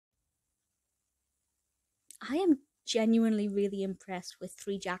I am genuinely really impressed with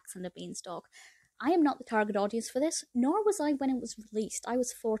Three Jacks and the Beanstalk. I am not the target audience for this, nor was I when it was released. I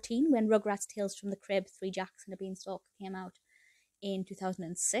was 14 when Rugrats Tales from the Crib, Three Jacks and the Beanstalk came out in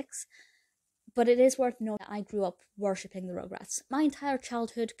 2006. But it is worth noting that I grew up worshipping the Rugrats. My entire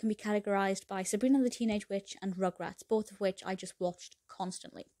childhood can be categorised by Sabrina the Teenage Witch and Rugrats, both of which I just watched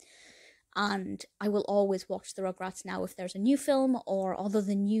constantly. And I will always watch the Rugrats now if there's a new film, or although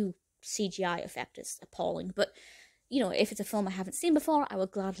the new CGI effect is appalling. But, you know, if it's a film I haven't seen before, I will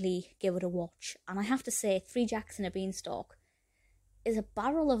gladly give it a watch. And I have to say, Three Jacks and a Beanstalk is a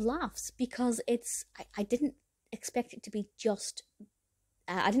barrel of laughs, because I didn't expect it to be just...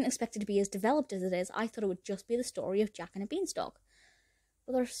 I didn't expect it to be as developed as it is. I thought it would just be the story of Jack and a Beanstalk.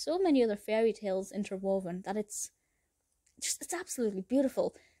 But there are so many other fairy tales interwoven that it's absolutely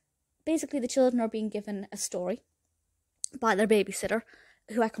beautiful. Basically, the children are being given a story by their babysitter,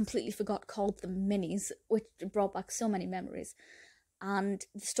 who I completely forgot called them Minis, which brought back so many memories. And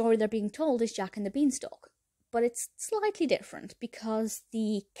the story they're being told is Jack and the Beanstalk. But it's slightly different, because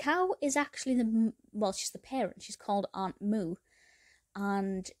the cow is actually she's the parent. She's called Aunt Moo.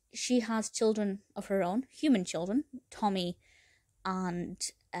 And she has children of her own, human children, Tommy and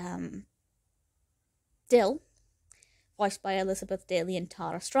Dill, voiced by Elizabeth Daly and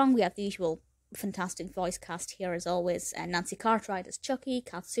Tara Strong. We have the usual fantastic voice cast here as always. Nancy Cartwright as Chuckie,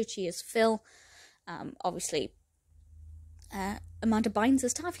 Kath Soucie as Phil, obviously Amanda Bynes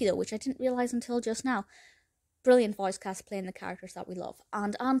as Taffy, though, which I didn't realise until just now. Brilliant voice cast playing the characters that we love.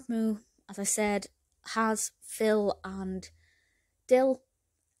 And Aunt Moo, as I said, has Phil and Dill,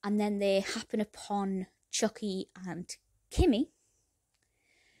 and then they happen upon Chuckie and Kimi,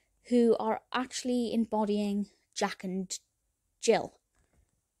 who are actually embodying Jack and Jill.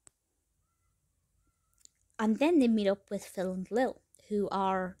 And then they meet up with Phil and Lil, who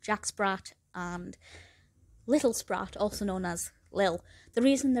are Jack Sprat and Little Sprat, also known as Lil. The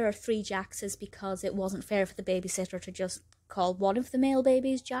reason there are three Jacks is because it wasn't fair for the babysitter to just call one of the male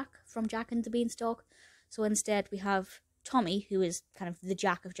babies Jack from Jack and the Beanstalk. So instead we have Tommy, who is kind of the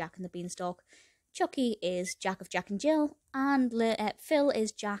Jack of Jack and the Beanstalk. Chuckie is Jack of Jack and Jill, and Phil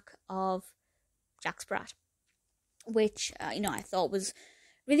is Jack of Jack Sprat, which I thought was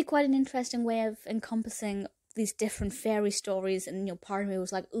really quite an interesting way of encompassing these different fairy stories. And part of me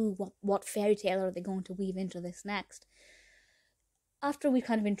was like, ooh, what fairy tale are they going to weave into this next? After we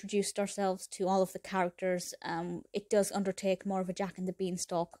kind of introduced ourselves to all of the characters, it does undertake more of a Jack and the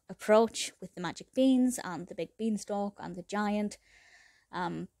Beanstalk approach, with the magic beans and the big beanstalk and the giant.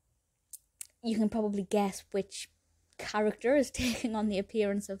 You can probably guess which character is taking on the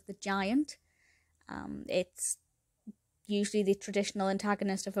appearance of the giant. It's usually the traditional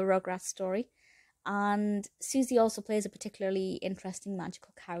antagonist of a Rugrats story. And Susie also plays a particularly interesting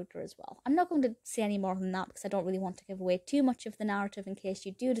magical character as well. I'm not going to say any more than that, because I don't really want to give away too much of the narrative in case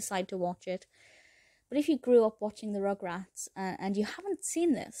you do decide to watch it. But if you grew up watching the Rugrats and you haven't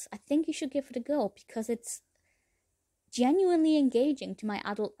seen this, I think you should give it a go, because it's genuinely engaging to my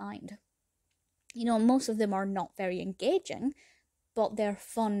adult mind. Most of them are not very engaging, but they're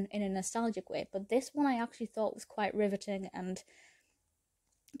fun in a nostalgic way. But this one I actually thought was quite riveting, and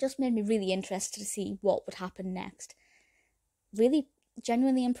just made me really interested to see what would happen next. Really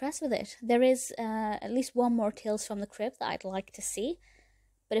genuinely impressed with it. There is at least one more Tales from the Crib that I'd like to see,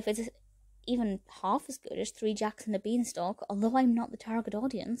 but if it's even half as good as Three Jacks and the Beanstalk, although I'm not the target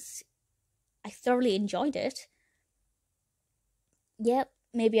audience, I thoroughly enjoyed it. Yep,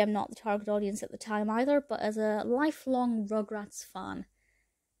 maybe I'm not the target audience at the time either, but as a lifelong Rugrats fan,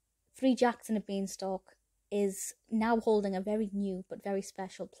 Three Jacks and a Beanstalk is now holding a very new but very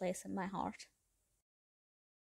special place in my heart.